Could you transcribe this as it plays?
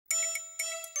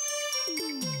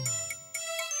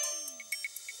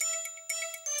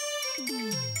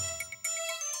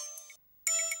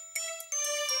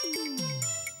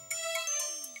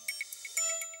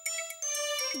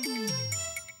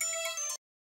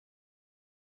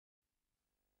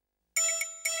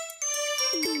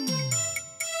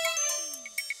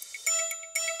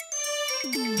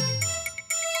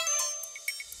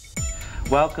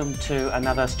Welcome to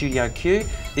another Studio Q.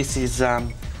 This is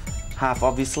half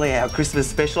obviously our Christmas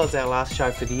special. It's our last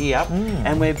show for the year,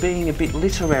 and we're being a bit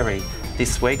literary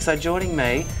this week. So joining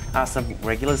me are some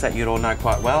regulars that you'd all know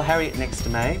quite well. Harriet next to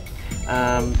me,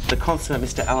 the consummate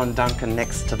Mr. Alan Duncan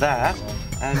next to that,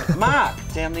 and Mark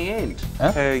down the end,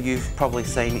 who you've probably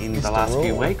seen in the last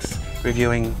few weeks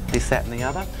reviewing this, that and the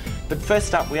other. But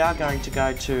first up, we are going to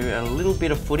go to a little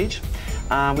bit of footage.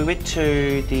 We went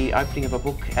to the opening of a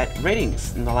book at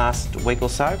Readings in the last week or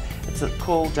so. It's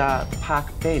called The Park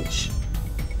Bench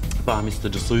by Mr.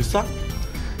 Doussa.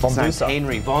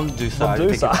 Henry von Doussa.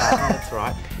 That's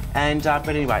right. And but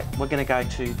anyway, we're going to go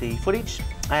to the footage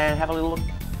and have a little look,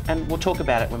 and we'll talk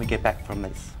about it when we get back from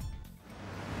this.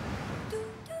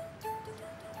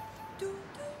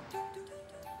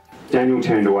 Daniel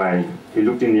turned away. He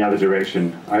looked in the other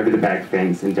direction, over the back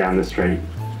fence and down the street,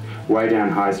 way down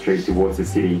High Street towards the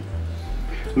city.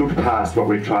 Looked past what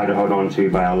we'd tried to hold on to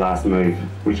by our last move,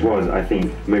 which was, I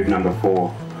think, move number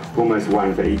 4, almost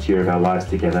one for each year of our lives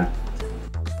together.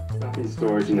 Stuff in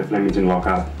storage in the Flemington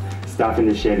lockup, stuff in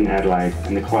the shed in Adelaide,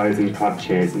 and the clothes and club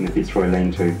chairs in the Fitzroy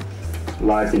lean-to.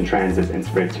 Lives in transit and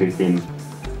spread too thin.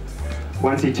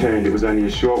 Once he turned, it was only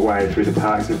a short way through the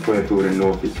parks of Furfield and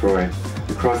North Fitzroy,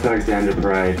 across Alexandra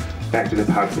Parade, back to the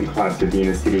pubs and clubs of the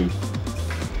inner city.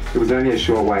 It was only a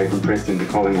short way from Preston to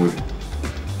Collingwood.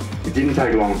 It didn't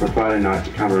take long for Friday night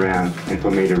to come around and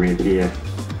for me to reappear.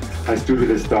 I stood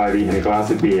with a stivey and a glass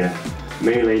of beer,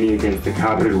 me leaning against the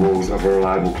carpeted walls of a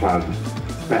reliable club,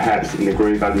 perhaps in the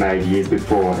groove I'd made years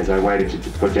before as I waited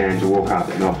for Dan to walk up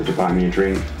and offer to buy me a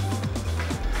drink.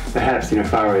 Perhaps in a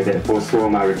furrow that foresaw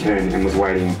my return and was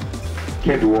waiting,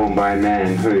 kept warm by a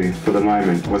man who, for the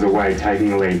moment, was away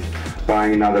taking a leak,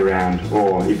 buying another round,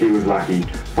 or, if he was lucky,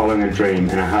 following a dream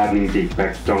and a hardening dig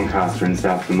back to Doncaster and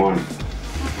South Vermont.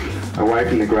 Away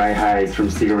from the grey haze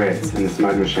from cigarettes and the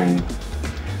smoke machine.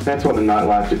 That's what the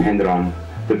nightlife depended on.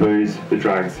 The booze, the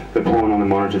drugs, the porn on the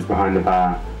monitors behind the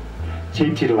bar.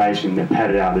 Cheap titillation that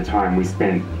padded out the time we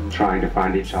spent trying to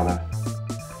find each other.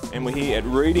 And we're here at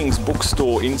Readings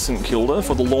Bookstore in St Kilda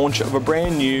for the launch of a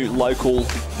brand new local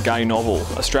gay novel,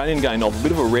 Australian gay novel, a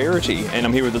bit of a rarity. And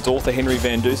I'm here with its author, Henry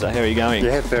van Doussa. How are you going?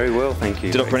 Yeah, very well, thank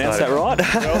you. Did I pronounce that right?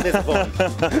 Well, there's Von.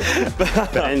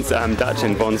 Van's Dutch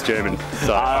and Von's German.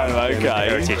 So okay.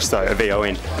 Heritage, so a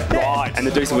V-O-N. Right. And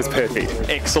the Doussa was perfect.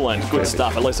 Excellent, good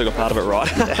stuff. At least I got part of it right.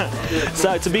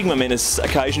 So it's a big momentous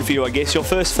occasion for you, I guess. Your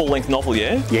first full-length novel,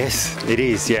 yeah? Yes, it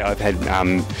is. Yeah, I've had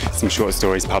some short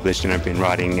stories published and I've been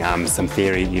writing some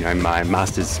theory, you know, my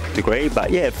master's degree, but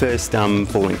yeah, first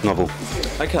full-length novel.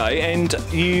 Okay, and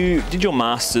you did your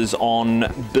master's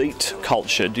on beat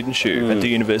culture, didn't you, at the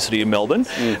University of Melbourne?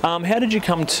 How did you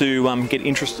come to get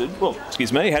interested, well,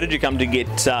 excuse me, how did you come to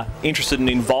get interested and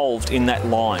involved in that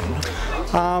line?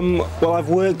 Well, I've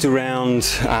worked around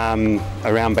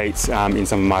beats in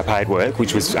some of my paid work,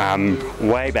 which was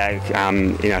way back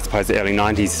in, I suppose, the early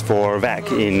 90s for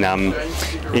VAC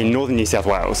in northern New South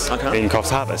Wales, in Coffs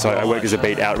Harbour. So I worked as a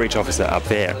beat outreach officer up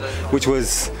there, which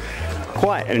was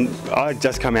and I'd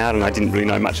just come out and I didn't really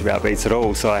know much about beats at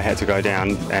all, so I had to go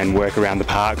down and work around the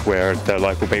park where the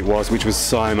local beat was, which was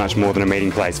so much more than a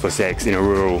meeting place for sex in a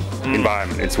rural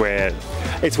environment. It's where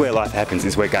life happens,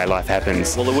 it's where gay life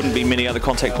happens. Well, there wouldn't be many other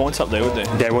contact points up there, would there?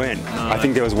 There weren't. I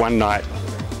think there was one night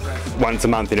once a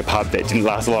month in a pub that didn't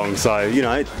last long, so you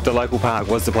know, the local park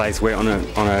was the place where on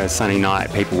a sunny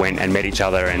night people went and met each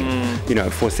other and you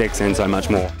know, for sex and so much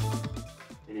more.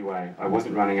 Anyway, I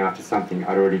wasn't running after something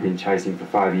I'd already been chasing for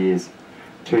 5 years.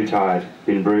 Too tired,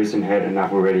 been bruised and hurt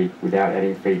enough already without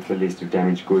adding feet to the list of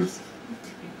damaged goods.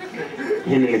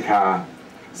 Him in the car,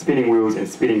 spinning wheels and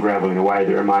spitting gravel in a way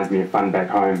that reminds me of fun back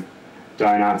home.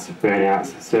 Donuts,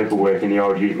 burnouts, circle work in the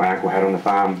old ute my uncle had on the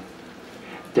farm.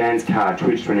 Dan's car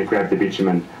twitched when it grabbed the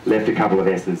bitumen, left a couple of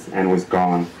S's and was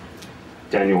gone.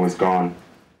 Daniel was gone.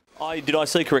 Did I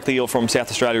see correctly you're from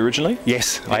South Australia originally?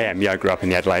 Yes, I am. Yeah, I grew up in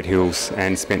the Adelaide Hills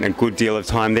and spent a good deal of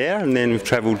time there, and then we've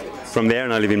travelled from there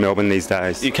and I live in Melbourne these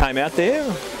days. You came out there?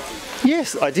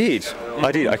 Yes, I did.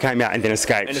 I came out and then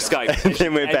escaped. And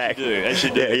then we're back. As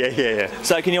you do. Yeah.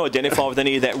 So can you identify with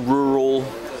any of that rural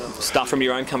stuff from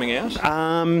your own coming out?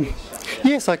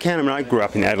 Yes, I can. I mean, I grew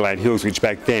up in Adelaide Hills, which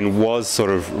back then was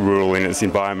sort of rural in its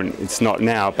environment. It's not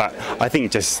now, but I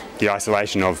think just the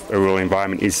isolation of a rural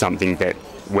environment is something that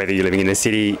whether you're living in the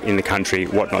city, in the country,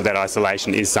 whatnot, that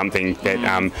isolation is something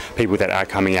that people that are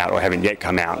coming out or haven't yet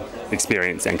come out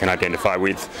experience and can identify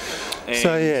with. And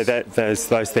so yeah,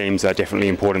 those themes are definitely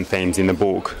important themes in the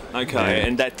book. Okay,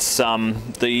 and that's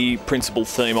the principal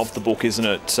theme of the book, isn't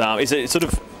it? Is it sort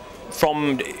of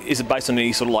is it based on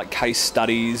any sort of like case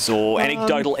studies or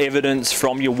anecdotal evidence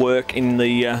from your work in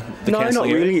the no, counselling not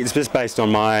area? really. It's just based on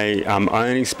my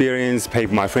own experience,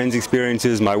 my friends'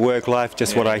 experiences, my work life,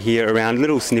 just what I hear around,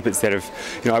 little snippets that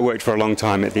have, I worked for a long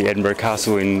time at the Edinburgh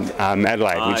Castle in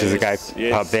Adelaide, which is a gay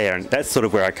pub there, and that's sort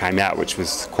of where I came out, which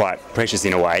was quite precious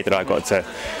in a way, that I got to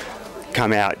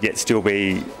come out yet still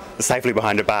be safely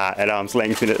behind a bar at arm's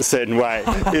length in a certain way.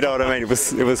 You know what I mean? It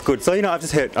was good. So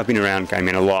I've been around gay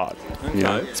men a lot.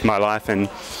 Okay. It's my life. And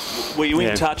were you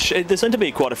in touch? There seem to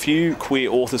be quite a few queer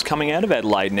authors coming out of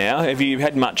Adelaide now. Have you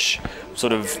had much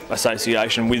sort of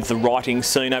association with the writing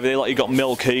scene over there? Like, you've got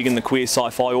Mel Keegan, the queer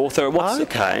sci-fi author.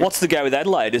 What's the go with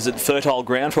Adelaide? Is it fertile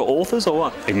ground for authors or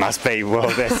what? It must be. Well,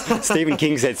 Stephen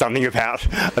King said something about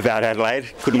Adelaide.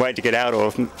 Couldn't wait to get out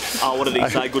of. Oh, what did he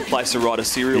say? Good place to write a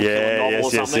serial killer novel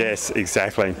or something? Yes,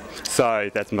 exactly. So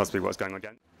that must be what's going on.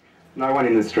 No one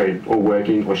in the street, or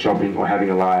working, or shopping, or having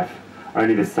a life.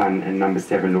 Only the sun and number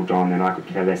 7 looked on, and I could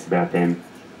care less about them.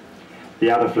 The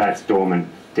other flats dormant,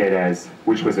 dead as,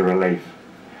 which was a relief.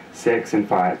 Sex and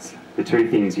fights, the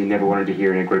two things you never wanted to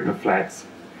hear in a group of flats.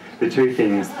 The two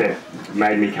things that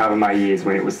made me cover my ears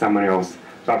when it was someone else,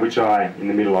 but which I, in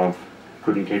the middle of,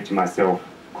 couldn't keep to myself,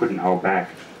 couldn't hold back.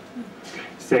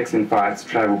 Sex and fights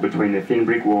travelled between the thin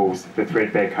brick walls, the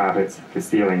threadbare carpets, the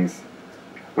ceilings.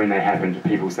 When they happened,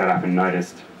 people sat up and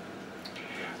noticed.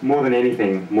 More than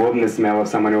anything, more than the smell of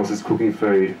someone else's cooking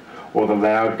food, or the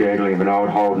loud gurgling of an old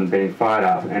Holden being fired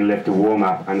up and left to warm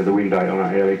up under the window on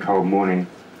an early cold morning.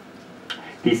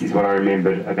 This is what I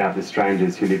remembered about the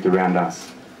strangers who lived around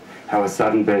us. How a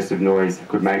sudden burst of noise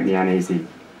could make me uneasy,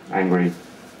 angry.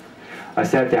 I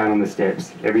sat down on the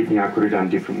steps. Everything I could have done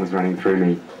different was running through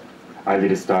me. I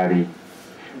lit a stovey.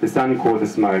 The sun caught the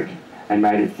smoke and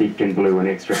made it thick and blue and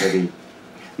extra heavy.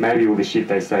 Maybe all the shit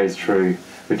they say is true.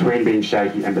 Between being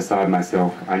shaky and beside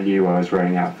myself, I knew I was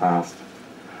running out fast.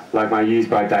 Like my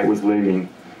use-by date was looming,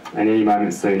 and any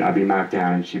moment soon I'd be marked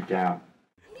down and shipped out.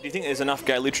 Do you think there's enough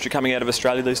gay literature coming out of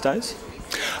Australia these days?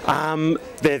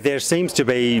 There seems to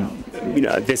be,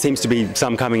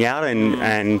 some coming out,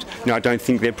 and I don't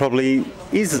think there probably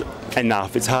is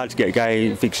enough. It's hard to get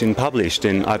gay fiction published,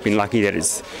 and I've been lucky that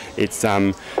it's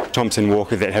Thompson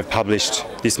Walker that have published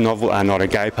this novel are not a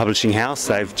gay publishing house.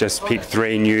 They've just picked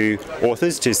 3 new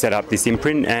authors to set up this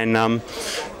imprint, and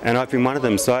I've been one of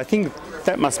them. So I think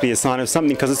that must be a sign of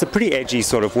something, because it's a pretty edgy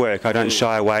sort of work. I don't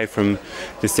shy away from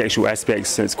the sexual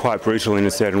aspects. It's quite brutal in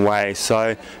a certain way.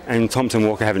 So, and Thompson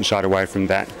Walker haven't shied away from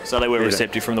that. So they were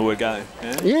receptive from the word go?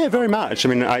 Yeah, very much. I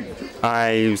mean,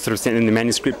 I sort of sent them the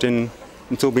manuscript and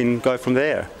it's all been go from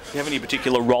there. Do you have any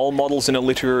particular role models in a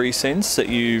literary sense that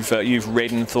you've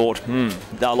read and thought,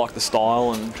 I like the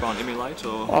style and try and emulate?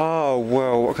 Or? Oh,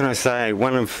 well, what can I say?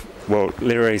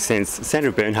 Literary sense,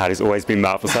 Sandra Bernhard has always been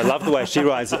marvellous. I love the way she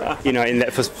writes, in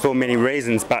that for many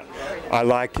reasons, but I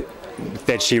like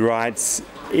that she writes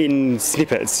in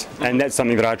snippets, and that's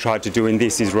something that I tried to do in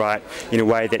this, is write in a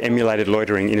way that emulated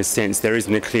loitering in a sense. There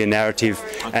isn't a clear narrative,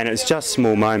 and it's just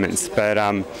small moments. But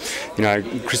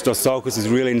Christos Tsiolkas is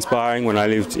really inspiring. When I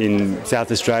lived in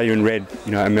South Australia and read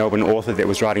a Melbourne author that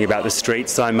was writing about the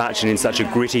streets so much and in such a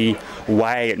gritty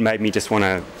way, it made me just want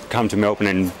to come to Melbourne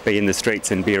and be in the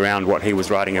streets and be around what he was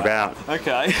writing about.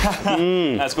 Okay.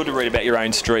 It's good to read about your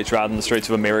own streets rather than the streets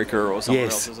of America or somewhere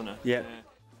else, isn't it? Yeah.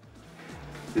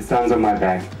 The sun's on my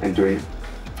back and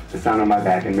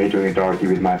me doing a Dorothy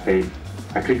with my feet.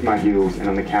 I clicked my heels, and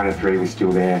on the count of 3 was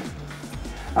still there.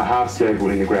 A half circle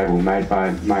in the gravel made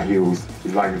by my heels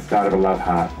is like the start of a love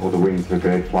heart or the wings of a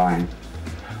bird flying.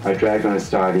 I dragged on a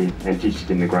stovey and ditched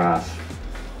it in the grass.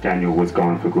 Daniel was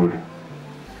gone for good.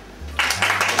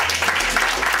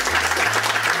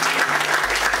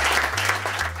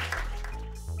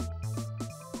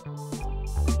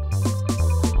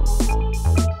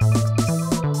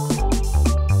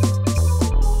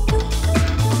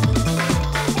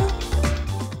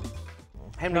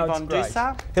 Von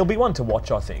Doussa. He'll be one to watch,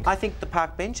 I think. I think the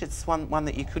Park Bench, it's one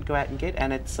that you could go out and get,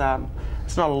 and it's not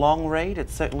a long read.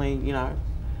 It's certainly,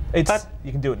 But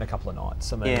you can do it in a couple of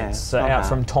nights. I mean, it's out hard.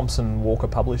 from Thompson Walker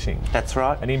Publishing. That's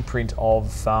right. An imprint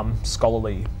of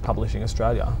Scholarly Publishing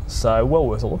Australia. So well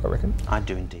worth a look, I reckon. I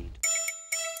do indeed.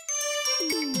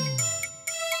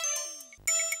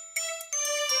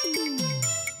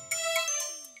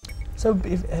 So,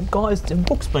 guys, have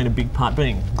books been a big part,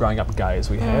 growing up gay as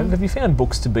we have you found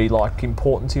books to be, like,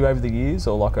 important to you over the years,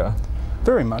 or like a...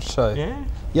 Very much so. Yeah?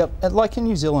 Yep. Like in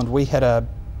New Zealand, we had a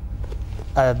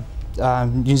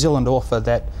New Zealand author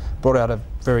that brought out a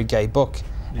very gay book,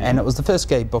 and it was the first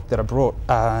gay book that I brought,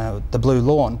 The Blue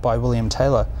Lawn by William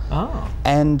Taylor. Oh.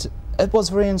 And it was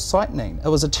very inciting. It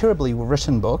was a terribly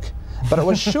written book, but it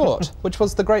was short, which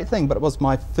was the great thing, but it was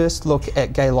my first look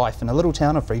at gay life in a little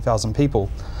town of 3,000 people.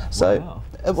 So wow.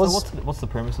 it was... So what's the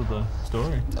premise of the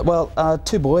story? Well,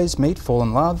 two boys meet, fall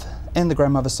in love, and the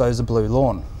grandmother sows a blue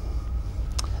lawn.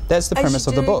 That's the premise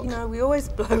of the book. You know, we always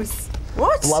blow...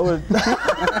 What? Blow it.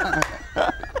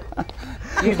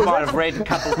 You might have read a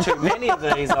couple too many of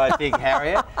these, I think,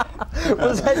 Harriet.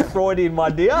 Was that Freudian, my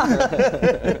dear?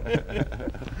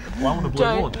 Blowing a blue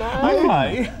lawn.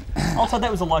 Okay. Also,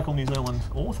 that was a local New Zealand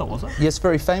author, was it? Yes,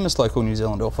 very famous local New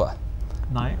Zealand author.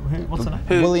 No, what's the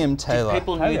name? William Taylor.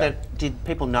 Did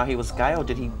people know he was gay, or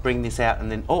did he bring this out and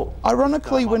then, oh...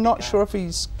 Ironically, we're not sure if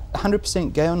he's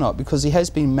 100% gay or not, because he has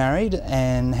been married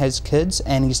and has kids,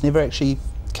 and he's never actually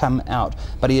come out,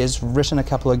 but he has written a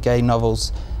couple of gay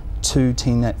novels for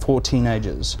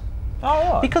teenagers.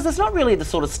 Oh, right. Because it's not really the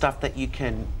sort of stuff that you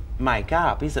can make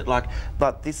up, is it? Like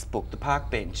this book, The Park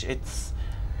Bench, it's...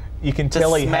 You can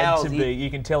tell he had to be.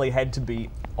 You can tell he had to be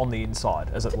on the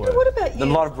inside, as it were. What about you? A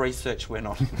lot of research went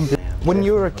on. When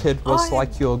you were a kid, was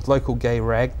like your local gay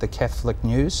rag the Catholic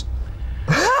News?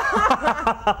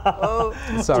 Oh,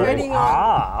 sorry. Treading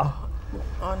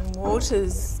on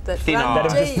waters that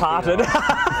have just parted.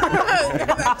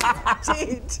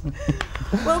 Did.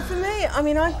 Well, for me, I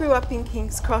mean, I grew up in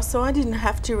King's Cross, so I didn't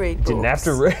have to read books. Didn't have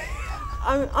to read.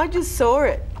 I just saw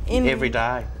it every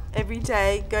day. Every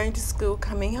day, going to school,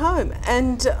 coming home,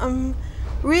 and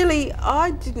really,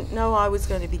 I didn't know I was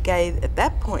going to be gay at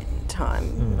that point in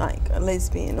time, like a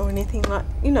lesbian or anything like,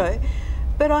 you know.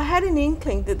 But I had an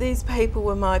inkling that these people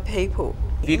were my people.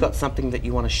 Have you got something that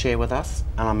you want to share with us?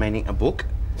 And I'm meaning a book.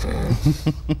 Do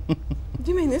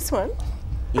you mean this one?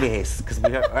 Yes, because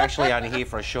we're actually only here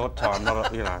for a short time, not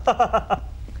a, you know.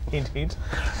 Hint, hint.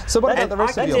 So what about the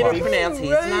rest of your life? I didn't pronounce his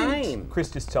name.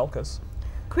 Christus Telkis.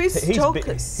 Chris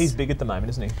Telkis. He's big at the moment,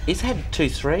 isn't he? He's had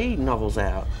 3 novels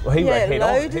out. Well, he wrote Head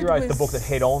On. He wrote the book that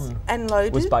Head On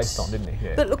was based on, didn't he?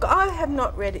 Yeah. But look, I have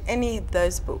not read any of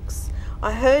those books.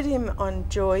 I heard him on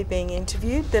Joy being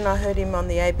interviewed, then I heard him on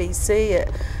the ABC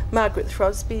at Margaret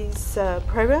Throsby's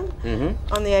program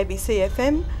on the ABC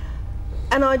FM.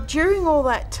 And during all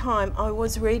that time, I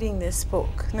was reading this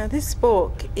book. Now, this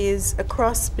book is a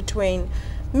cross between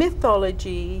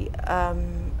mythology,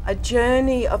 a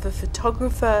journey of a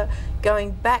photographer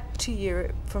going back to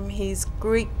Europe from his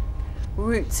Greek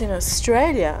roots in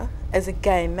Australia as a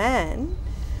gay man,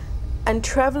 and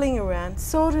travelling around,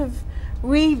 sort of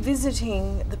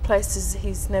revisiting the places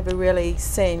he's never really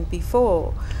seen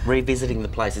before. Revisiting the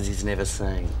places he's never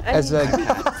seen. As an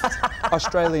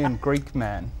Australian Greek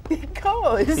man.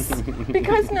 Because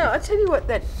no, I tell you what,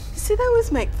 see, they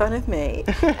always make fun of me,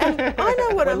 and I know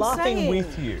what I'm saying. We're laughing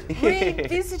with you.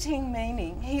 Revisiting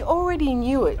meaning, he already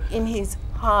knew it in his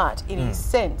heart, in his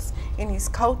sense, in his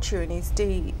culture, in his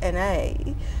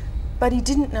DNA, but he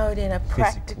didn't know it in a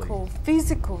practical,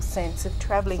 physical sense of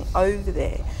travelling over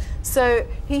there. So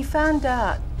he found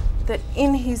out that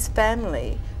in his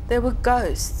family there were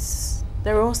ghosts,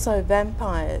 there were also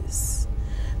vampires,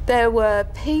 there were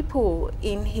people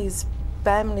in his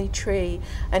family tree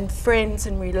and friends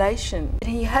and relations that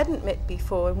he hadn't met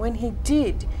before, and when he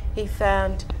did, he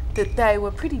found that they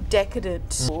were pretty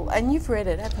decadent. And you've read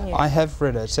it, haven't you? I have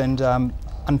read it, and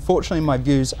unfortunately my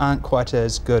views aren't quite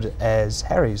as good as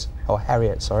Harry's, or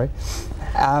Harriet, sorry.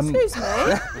 Excuse me.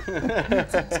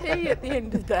 It's a T at the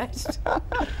end of that.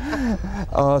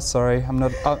 Oh, sorry, I'm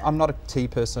not a tea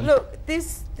person. Look,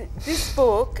 this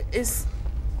book is.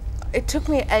 It took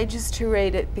me ages to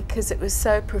read it because it was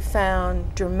so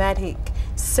profound, dramatic,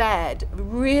 sad,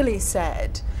 really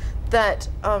sad. That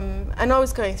and I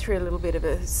was going through a little bit of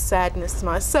a sadness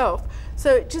myself,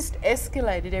 so it just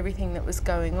escalated everything that was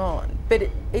going on. But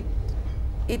it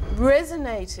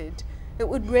resonated. It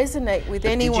would resonate with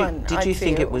anyone. Did you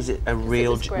think it was a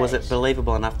real? Was it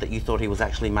believable enough that you thought he was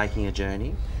actually making a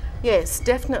journey? Yes,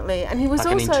 definitely. And he was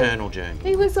like also an internal journey.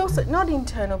 He was also not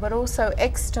internal, but also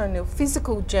external,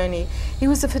 physical journey. He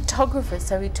was a photographer,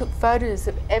 so he took photos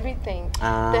of everything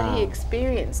that he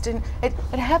experienced. And it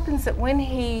happens that when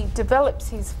he develops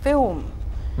his film,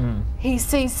 he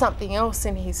sees something else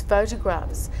in his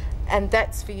photographs. And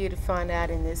that's for you to find out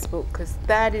in this book, because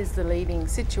that is the leading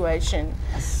situation.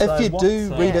 So if you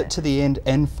do read it to the end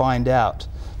and find out,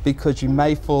 because you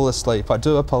may fall asleep, I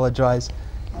do apologise,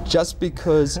 Just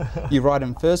because you write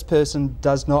in first person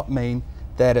does not mean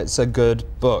that it's a good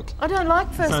book. I don't like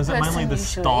first person. So is it mainly the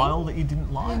usually. style that you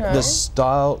didn't like? No. The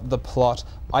style, the plot,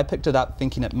 I picked it up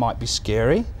thinking it might be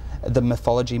scary, the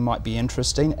mythology might be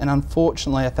interesting, and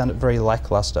unfortunately I found it very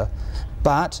lackluster.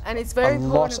 But And it's very a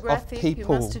lot of pornographic,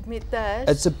 people, you must admit that.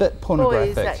 it's a bit Boy, pornographic.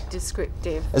 is that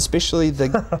descriptive. Especially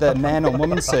the man on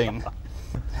woman scene.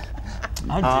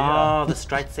 Oh, dear. Oh, the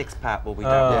straight sex part. Well, we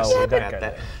don't Oh, want to yeah, talk but- about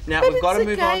that. Now, But we've got to it's a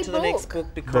move on gay to the next book.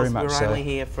 book because Very much we're so. only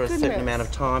here for a certain Goodness. amount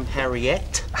of time.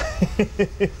 Harriet.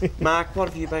 Mark, what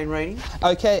have you been reading?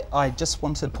 Okay, I just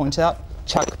want to point out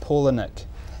Chuck Palahniuk.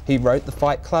 He wrote The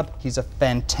Fight Club. He's a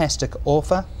fantastic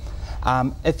author.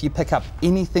 If you pick up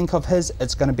anything of his,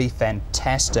 it's going to be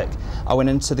fantastic. I went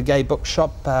into the gay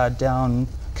bookshop down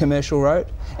Commercial Road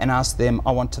and asked them,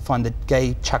 I want to find the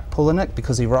gay Chuck Palahniuk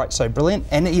because he writes so brilliant,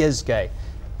 and he is gay.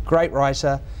 Great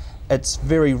writer. It's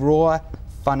very raw,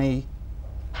 funny,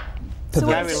 So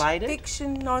Gay it's related?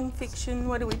 fiction, non-fiction,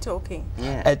 what are we talking?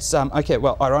 Yeah. It's, okay,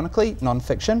 well, ironically,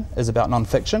 non-fiction is about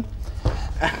non-fiction.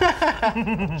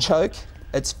 Choke,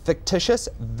 it's fictitious,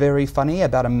 very funny,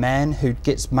 about a man who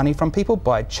gets money from people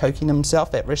by choking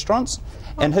himself at restaurants.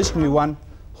 And his new one,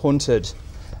 Haunted.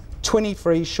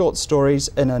 23 short stories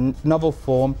in a novel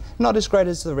form, not as great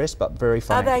as the rest, but very Are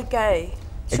funny. they gay?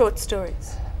 Short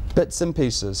stories. Bits and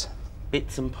pieces.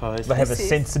 Bits and poses. They have a This is-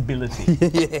 sensibility.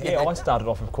 Yeah, I started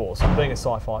off, of course, being a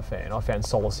sci-fi fan. I found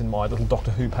solace in my little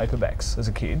Doctor Who paperbacks as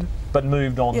a kid, but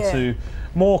moved on Yeah. to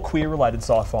more queer-related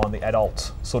sci-fi in the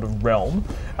adult sort of realm.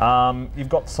 You've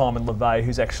got Simon LeVay,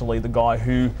 who's actually the guy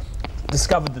who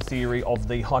discovered the theory of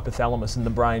the hypothalamus in the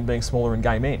brain being smaller in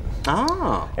gay men.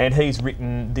 Ah. And he's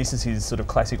written, this is his sort of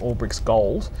classic All Bricks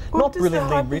Gold. What Not does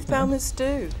brilliantly the written. hypothalamus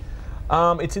do?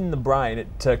 It's in the brain.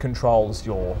 It controls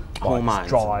your Hormones and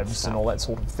drives stuff. and all that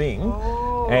sort of thing.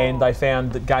 Oh. And they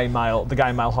found that the gay male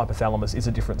hypothalamus is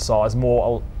a different size,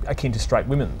 more akin to straight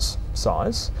women's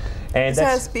size. And So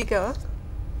that's it's bigger.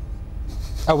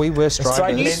 Oh, we were Straight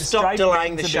Can you men- strikers. stop straight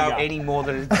delaying men the to show bigger. any more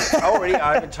than it's already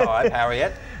overtime,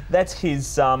 Harriet? that's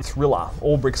his thriller,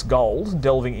 All Bricks Gold,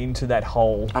 delving into that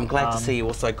whole. I'm glad to see you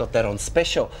also got that on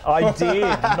special. I did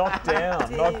knock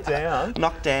down.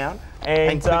 Knocked down.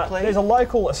 And quickly. there's a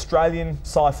local Australian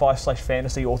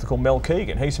sci-fi/fantasy author called Mel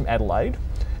Keegan. He's from Adelaide,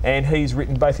 and he's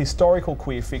written both historical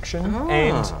queer fiction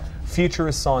and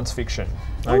futurist science fiction.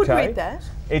 I would read that.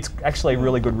 It's actually a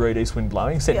really good read, East Wind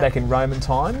Blowing, set Yeah. back in Roman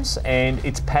times, and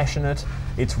it's passionate,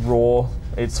 it's raw,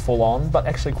 it's full on, but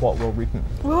actually quite well written.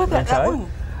 Well, that one.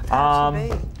 How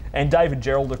to be. And David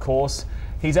Gerald, of course,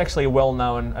 he's actually a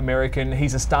well-known American.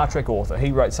 He's a Star Trek author.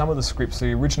 He wrote some of the scripts for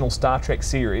the original Star Trek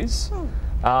series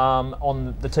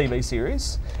on the TV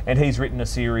series, and he's written a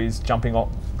series, Jumping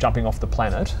Off the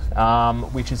Planet,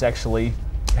 which is actually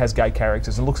has gay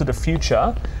characters and looks at a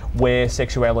future where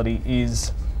sexuality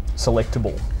is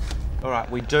selectable. All right,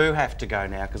 we do have to go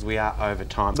now because we are over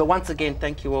time. But once again,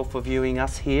 thank you all for viewing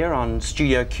us here on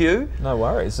Studio Q. No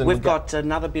worries. And We've got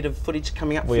another bit of footage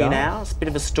coming up for We you are. now. It's a bit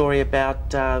of a story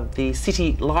about the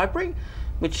City Library,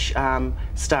 which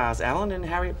stars Alan and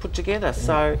Harriet put together.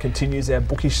 So, continues our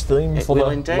bookish theme It for will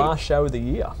the indeed. last show of the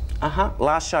year.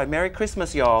 last show. Merry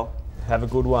Christmas, y'all. Have a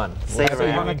good one. See you We'll see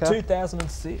you around. in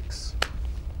 2006.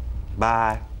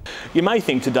 Bye. You may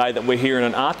think today that we're here in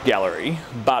an art gallery,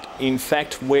 but in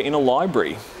fact we're in a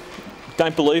library.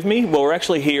 Don't believe me? Well, we're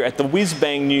actually here at the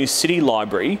whiz-bang new City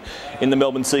Library in the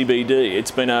Melbourne CBD.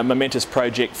 It's been a momentous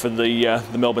project for the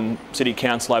Melbourne City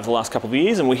Council over the last couple of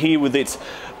years, and we're here with its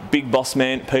big boss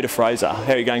man, Peter Fraser.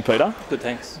 How are you going, Peter? Good,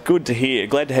 thanks. Good to hear.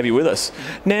 Glad to have you with us.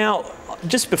 Now,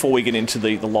 just before we get into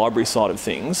the library side of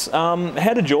things,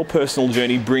 how did your personal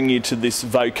journey bring you to this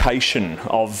vocation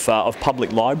of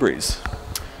public libraries?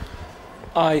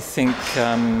 I think,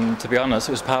 to be honest,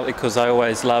 it was partly because I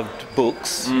always loved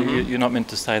books. You're not meant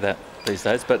to say that these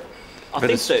days, but I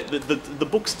think that the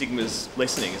book stigma's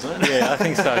lessening, isn't it? yeah, I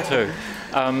think so too.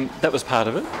 That was part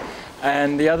of it.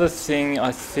 And the other thing,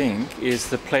 I think, is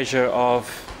the pleasure of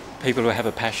people who have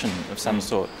a passion of some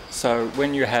sort. So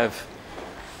when you have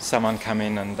someone come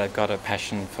in and they've got a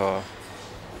passion for...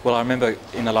 Well, I remember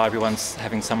in a library once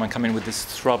having someone come in with this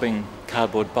throbbing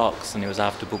cardboard box, and he was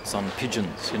after books on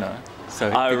pigeons, you know. So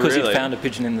because really? he'd found a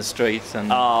pigeon in the street,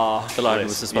 and Ah, the library yes,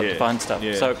 was the spot yeah, to find stuff.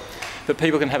 yeah. So, but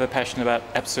people can have a passion about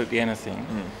absolutely anything,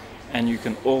 and you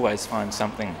can always find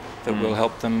something that will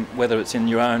help them, whether it's in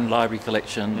your own library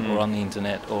collection or on the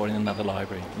internet or in another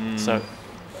library. So,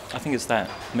 I think it's that,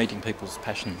 meeting people's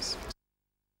passions.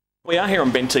 We are here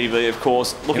on Ben TV, of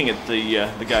course, looking at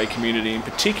the gay community in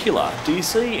particular. Do you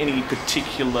see any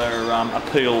particular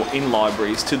appeal in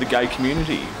libraries to the gay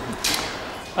community?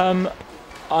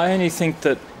 I only think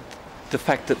that the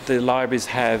fact that the libraries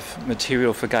have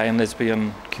material for gay and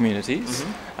lesbian communities.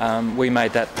 We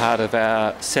made that part of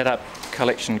our setup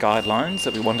collection guidelines,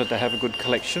 that we wanted to have a good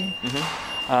collection.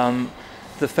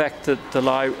 The fact that the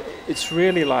library, it's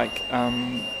really like,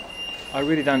 I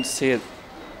really don't see it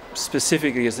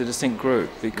specifically as a distinct group,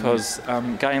 because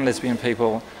gay and lesbian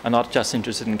people are not just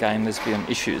interested in gay and lesbian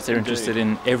issues, they're interested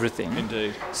in everything.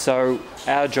 Indeed. So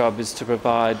our job is to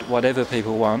provide whatever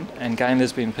people want, and gay and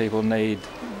lesbian people need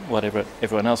whatever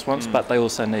everyone else wants, but they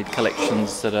also need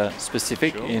collections that are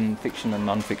specific in fiction and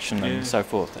non-fiction and so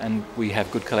forth, and we have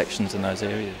good collections in those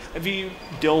areas. Have you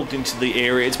delved into the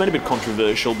area? It's been a bit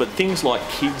controversial, but things like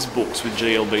kids' books with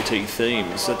GLBT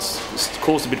themes, that's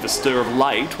caused a bit of a stir of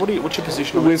late. What's your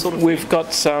position on that sort of thing? We've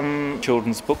got some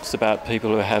children's books about people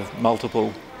who have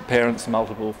multiple parents,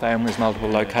 multiple families, multiple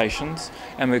locations,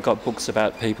 and we've got books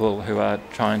about people who are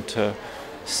trying to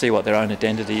see what their own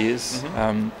identity is.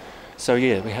 So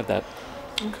yeah, we have that.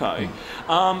 Okay.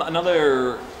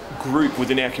 Another group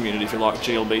within our community, if you like,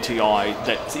 GLBTI,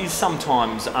 that is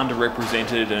sometimes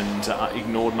underrepresented and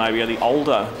ignored maybe, are the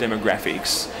older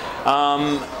demographics.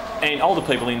 And older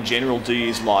people in general do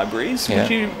use libraries. Would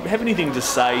you have anything to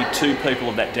say to people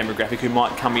of that demographic who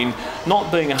might come in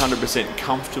not being 100%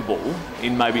 comfortable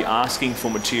in maybe asking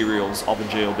for materials of a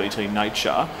GLBT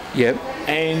nature? Yep.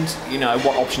 And, you know,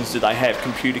 what options do they have?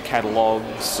 Computer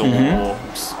catalogues or...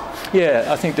 Yeah,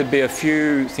 I think there'd be a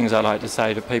few things I'd like to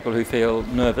say to people who feel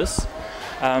nervous.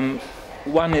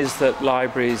 One is that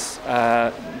libraries,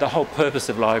 the whole purpose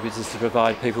of libraries is to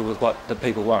provide people with what the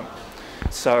people want.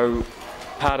 So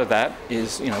part of that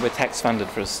is, you know, we're tax funded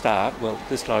for a start. Well,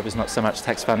 this library is not so much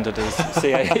tax funded as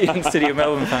CAE and City of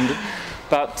Melbourne funded,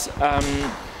 but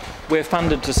we're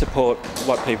funded to support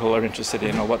what people are interested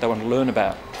in or what they want to learn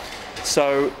about.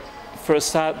 So for a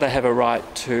start, they have a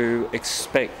right to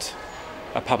expect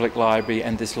a public library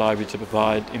and this library to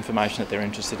provide information that they're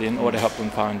interested in or to help them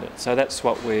find it. So that's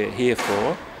what we're here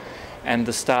for, and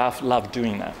the staff love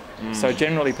doing that. So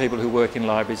generally people who work in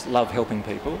libraries love helping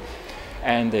people,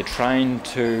 and they're trained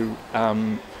to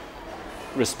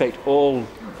respect all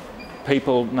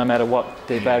people no matter what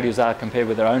their values are compared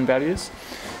with their own values.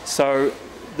 So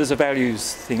there's a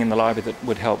values thing in the library that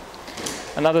would help.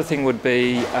 Another thing would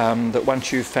be that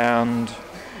once you've found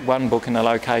one book in a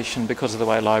location, because of the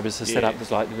way libraries are set up,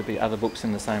 there's likely to be other books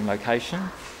in the same location.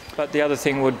 But the other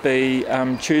thing would be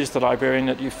choose the librarian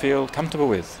that you feel comfortable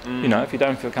with. You know, if you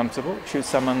don't feel comfortable, choose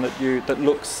someone that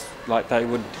looks like they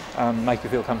would make you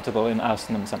feel comfortable in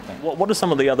asking them something. What are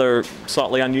some of the other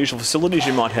slightly unusual facilities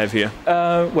you might have here?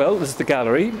 Well, this is the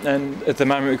gallery, and at the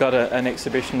moment we've got an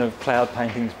exhibition of cloud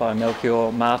paintings by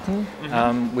Melchior Martin.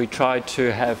 We try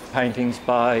to have paintings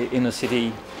by inner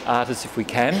city artists if we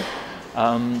can.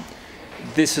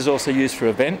 This is also used for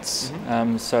events,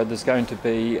 so there's going to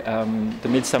be, the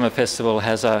Midsummer Festival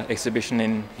has an exhibition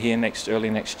in here early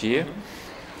next year.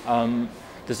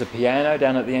 There's a piano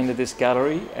down at the end of this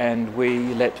gallery, and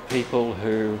we let people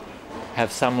who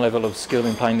have some level of skill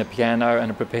in playing the piano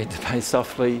and are prepared to play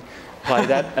softly play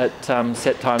that at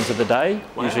set times of the day,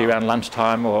 usually around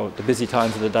lunchtime or the busy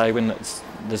times of the day when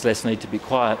there's less need to be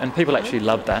quiet, and people actually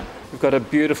love that. We've got a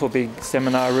beautiful big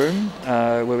seminar room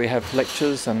where we have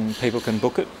lectures and people can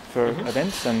book it for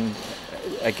events, and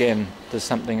again there's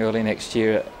something early next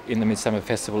year in the Midsummer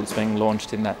Festival that's being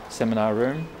launched in that seminar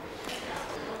room.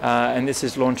 And this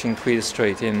is launching Queer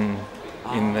Street in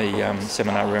the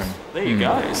seminar room. There you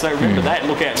go. So remember that.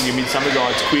 Look out in your Midsummer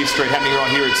Guides, Queer Street, happening right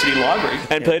here at City Library.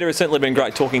 And Peter, it's certainly been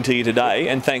great talking to you today,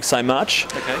 and thanks so much.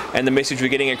 Okay. And the message we're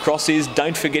getting across is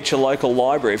don't forget your local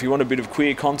library. If you want a bit of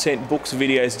queer content, books,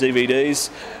 videos, DVDs,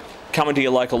 come into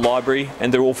your local library,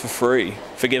 and they're all for free.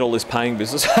 Forget all this paying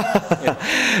business.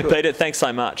 Peter, thanks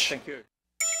so much. Thank you.